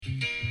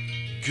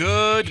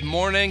Good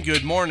morning,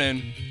 good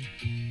morning.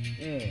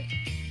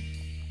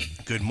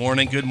 Good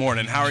morning, good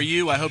morning. How are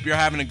you? I hope you're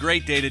having a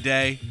great day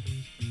today.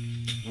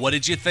 What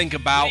did you think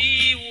about?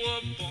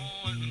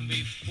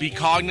 Be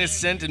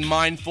cognizant and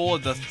mindful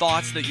of the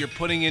thoughts that you're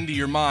putting into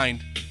your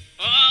mind.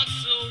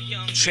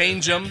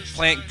 Change them,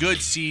 plant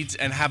good seeds,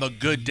 and have a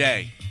good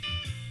day.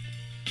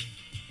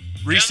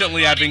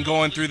 Recently, I've been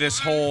going through this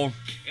whole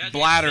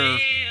bladder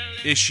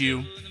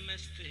issue,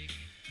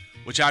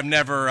 which I've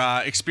never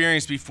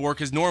experienced before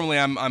because normally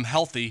I'm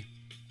healthy.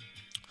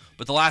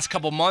 But the last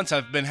couple months,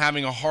 I've been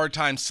having a hard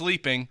time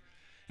sleeping.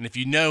 And if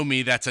you know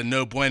me, that's a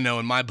no bueno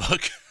in my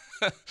book.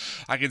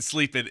 I can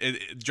sleep at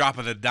drop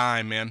of a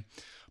dime, man.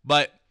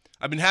 But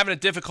I've been having a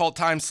difficult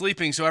time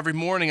sleeping, so every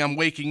morning I'm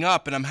waking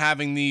up and I'm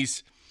having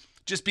these,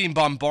 just being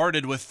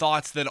bombarded with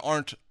thoughts that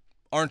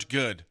aren't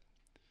good.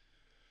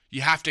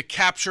 You have to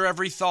capture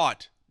every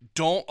thought.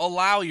 Don't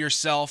allow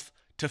yourself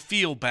to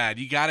feel bad.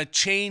 You got to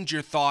change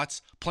your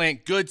thoughts,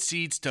 plant good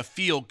seeds to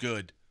feel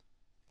good.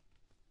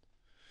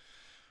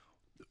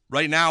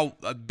 Right now,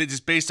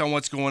 just based on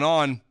what's going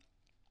on,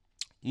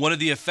 one of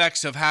the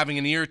effects of having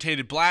an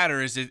irritated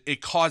bladder is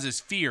it causes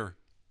fear.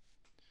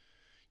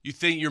 You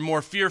think you're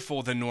more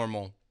fearful than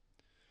normal.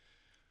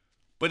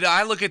 But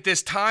I look at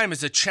this time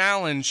as a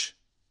challenge.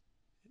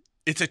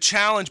 It's a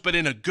challenge, but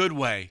in a good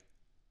way.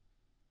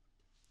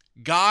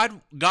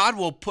 God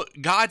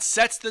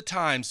sets the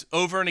times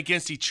over and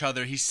against each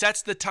other. He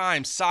sets the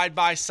times side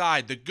by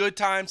side, the good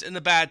times and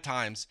the bad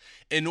times,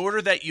 in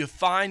order that you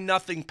find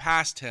nothing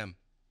past him.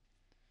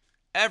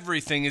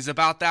 Everything is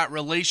about that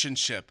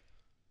relationship.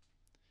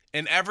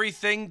 And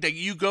everything that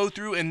you go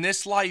through in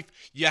this life,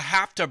 you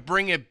have to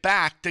bring it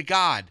back to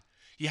God.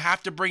 You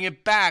have to bring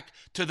it back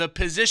to the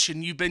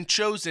position you've been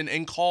chosen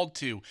and called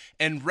to,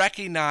 and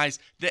recognize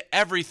that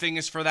everything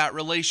is for that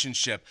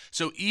relationship.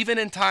 So even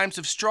in times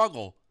of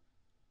struggle,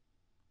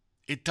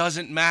 it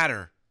doesn't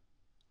matter.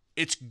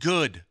 It's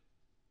good.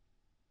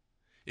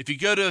 If you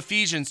go to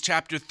Ephesians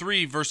chapter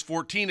 3, verse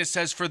 14, it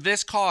says, "For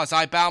this cause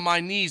I bow my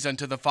knees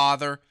unto the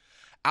Father,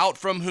 out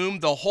from whom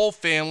the whole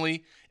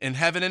family in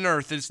heaven and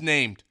earth is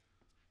named."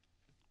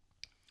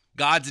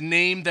 God's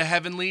named the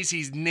heavenlies.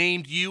 He's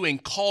named you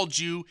and called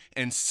you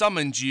and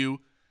summoned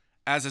you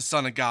as a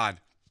son of God.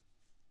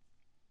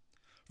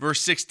 Verse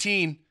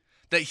 16,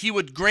 that he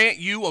would grant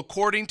you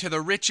according to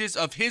the riches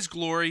of his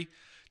glory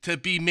to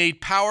be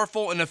made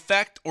powerful in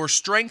effect or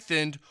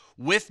strengthened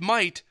with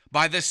might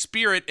by the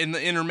Spirit in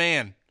the inner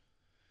man.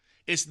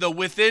 It's the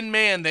within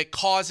man that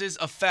causes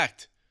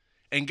effect.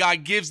 And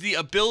God gives the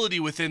ability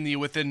within the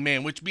within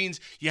man, which means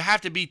you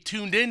have to be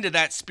tuned into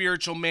that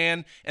spiritual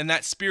man and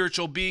that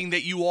spiritual being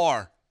that you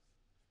are.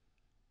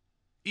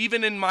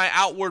 Even in my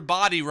outward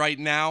body right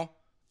now,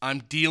 I'm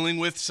dealing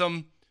with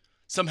some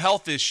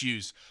health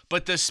issues.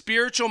 But the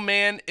spiritual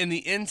man in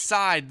the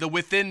inside, the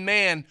within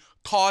man,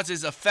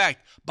 causes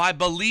effect by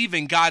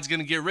believing God's going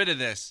to get rid of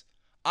this.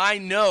 I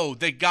know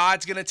that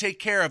God's going to take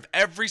care of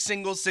every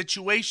single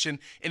situation,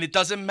 and it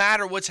doesn't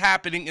matter what's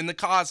happening in the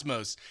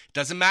cosmos. It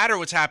doesn't matter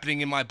what's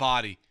happening in my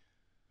body,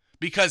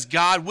 because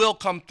God will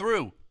come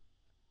through.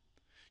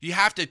 You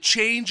have to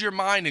change your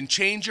mind and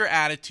change your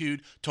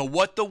attitude to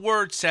what the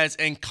Word says,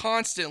 and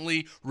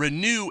constantly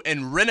renew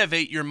and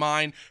renovate your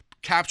mind,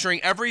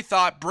 capturing every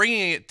thought,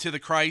 bringing it to the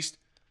Christ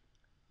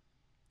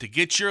to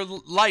get your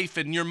life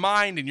and your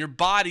mind and your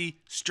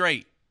body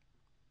straight.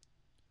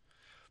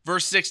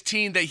 Verse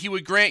 16, that he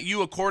would grant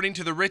you according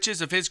to the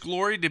riches of his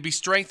glory to be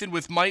strengthened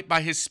with might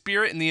by his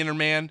Spirit in the inner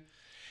man,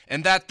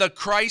 and that the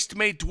Christ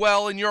may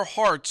dwell in your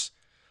hearts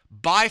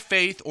by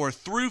faith or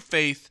through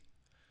faith,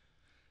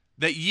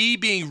 that ye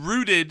being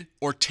rooted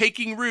or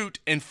taking root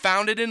and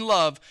founded in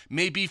love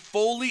may be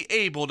fully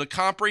able to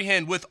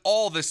comprehend with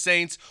all the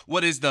saints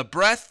what is the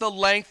breadth, the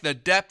length, the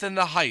depth, and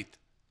the height.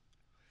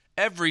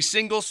 Every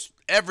single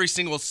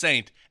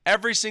saint,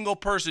 every single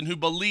person who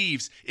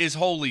believes is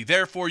holy.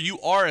 Therefore,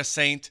 you are a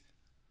saint.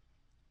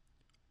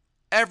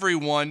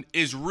 Everyone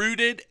is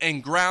rooted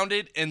and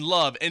grounded in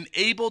love and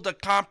able to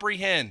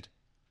comprehend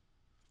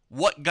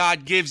what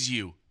God gives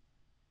you.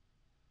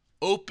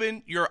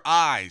 Open your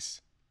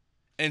eyes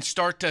and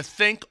start to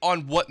think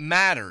on what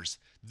matters.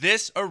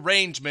 This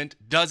arrangement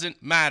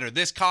doesn't matter.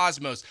 This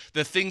cosmos,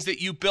 the things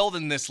that you build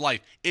in this life,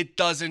 it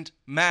doesn't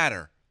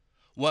matter.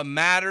 What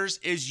matters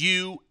is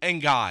you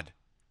and God.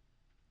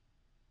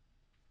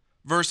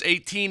 Verse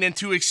 18, and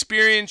to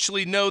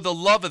experientially know the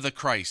love of the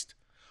Christ,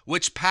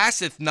 which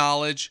passeth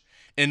knowledge,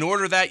 in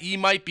order that ye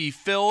might be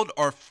filled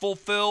or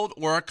fulfilled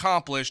or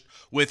accomplished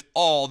with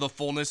all the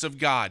fullness of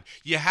God.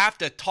 You have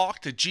to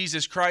talk to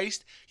Jesus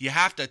Christ. You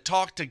have to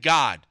talk to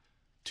God.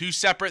 Two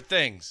separate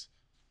things.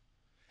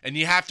 And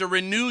you have to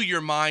renew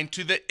your mind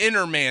to the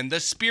inner man, the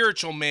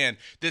spiritual man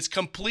that's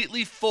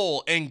completely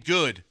full and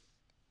good.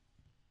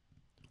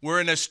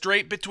 We're in a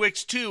strait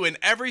betwixt two, and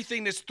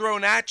everything that's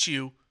thrown at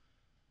you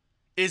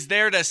is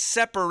there to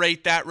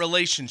separate that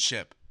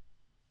relationship.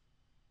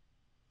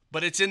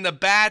 But it's in the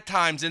bad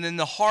times and in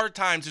the hard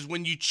times is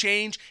when you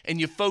change and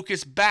you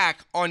focus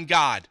back on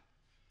God.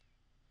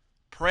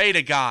 Pray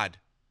to God.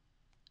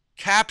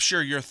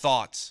 Capture your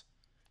thoughts.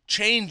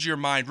 Change your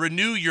mind.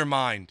 Renew your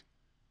mind.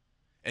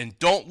 And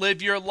don't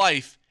live your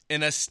life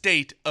in a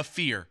state of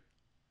fear.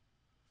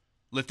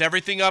 Lift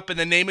everything up in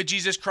the name of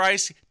Jesus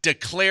Christ.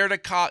 Declare to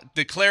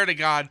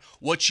God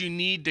what you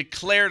need.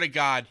 Declare to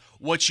God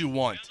what you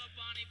want.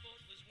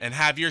 And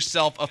have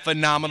yourself a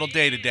phenomenal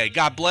day today.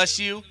 God bless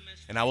you,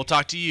 and I will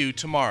talk to you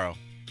tomorrow.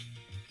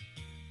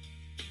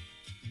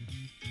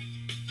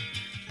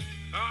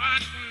 I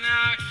can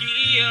now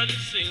hear the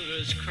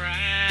sailors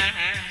cry,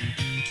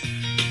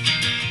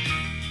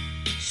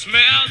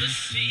 smell the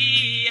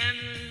sea and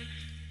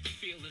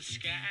feel the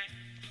sky.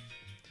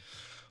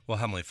 Well,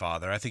 Heavenly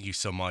Father, I thank you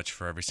so much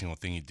for every single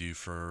thing you do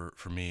for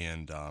me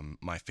and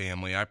my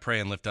family. I pray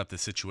and lift up the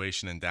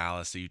situation in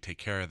Dallas, that you take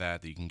care of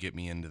that you can get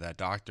me into that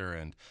doctor,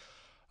 and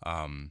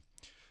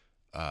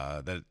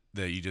that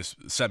you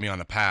just set me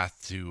on a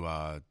path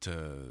to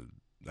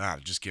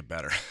just get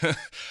better.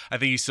 I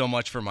thank you so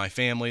much for my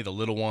family, the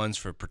little ones,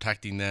 for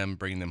protecting them,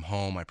 bringing them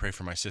home. I pray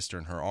for my sister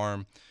and her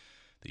arm,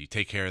 that you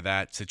take care of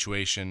that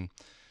situation.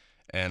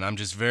 And I'm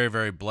just very,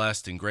 very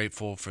blessed and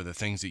grateful for the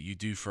things that you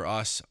do for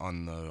us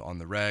on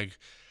the reg.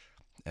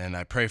 And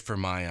I pray for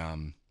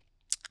my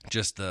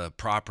just the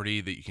property,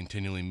 that you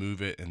continually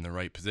move it in the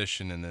right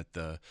position, and that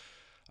the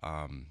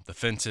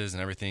fences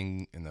and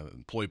everything and the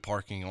employee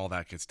parking, all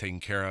that gets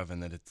taken care of,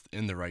 and that it's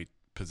in the right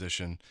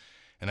position.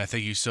 And I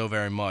thank you so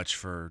very much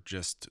for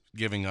just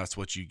giving us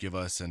what you give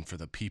us, and for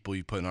the people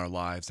you put in our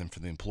lives, and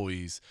for the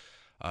employees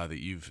that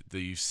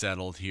you've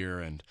settled here,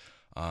 and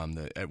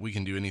that we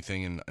can do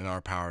anything in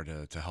our power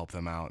to help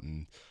them out,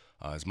 and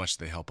as much as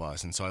they help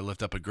us. And so I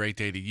lift up a great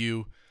day to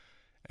you,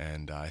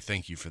 and I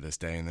thank you for this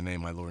day in the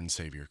name of my Lord and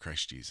Savior,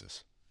 Christ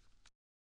Jesus.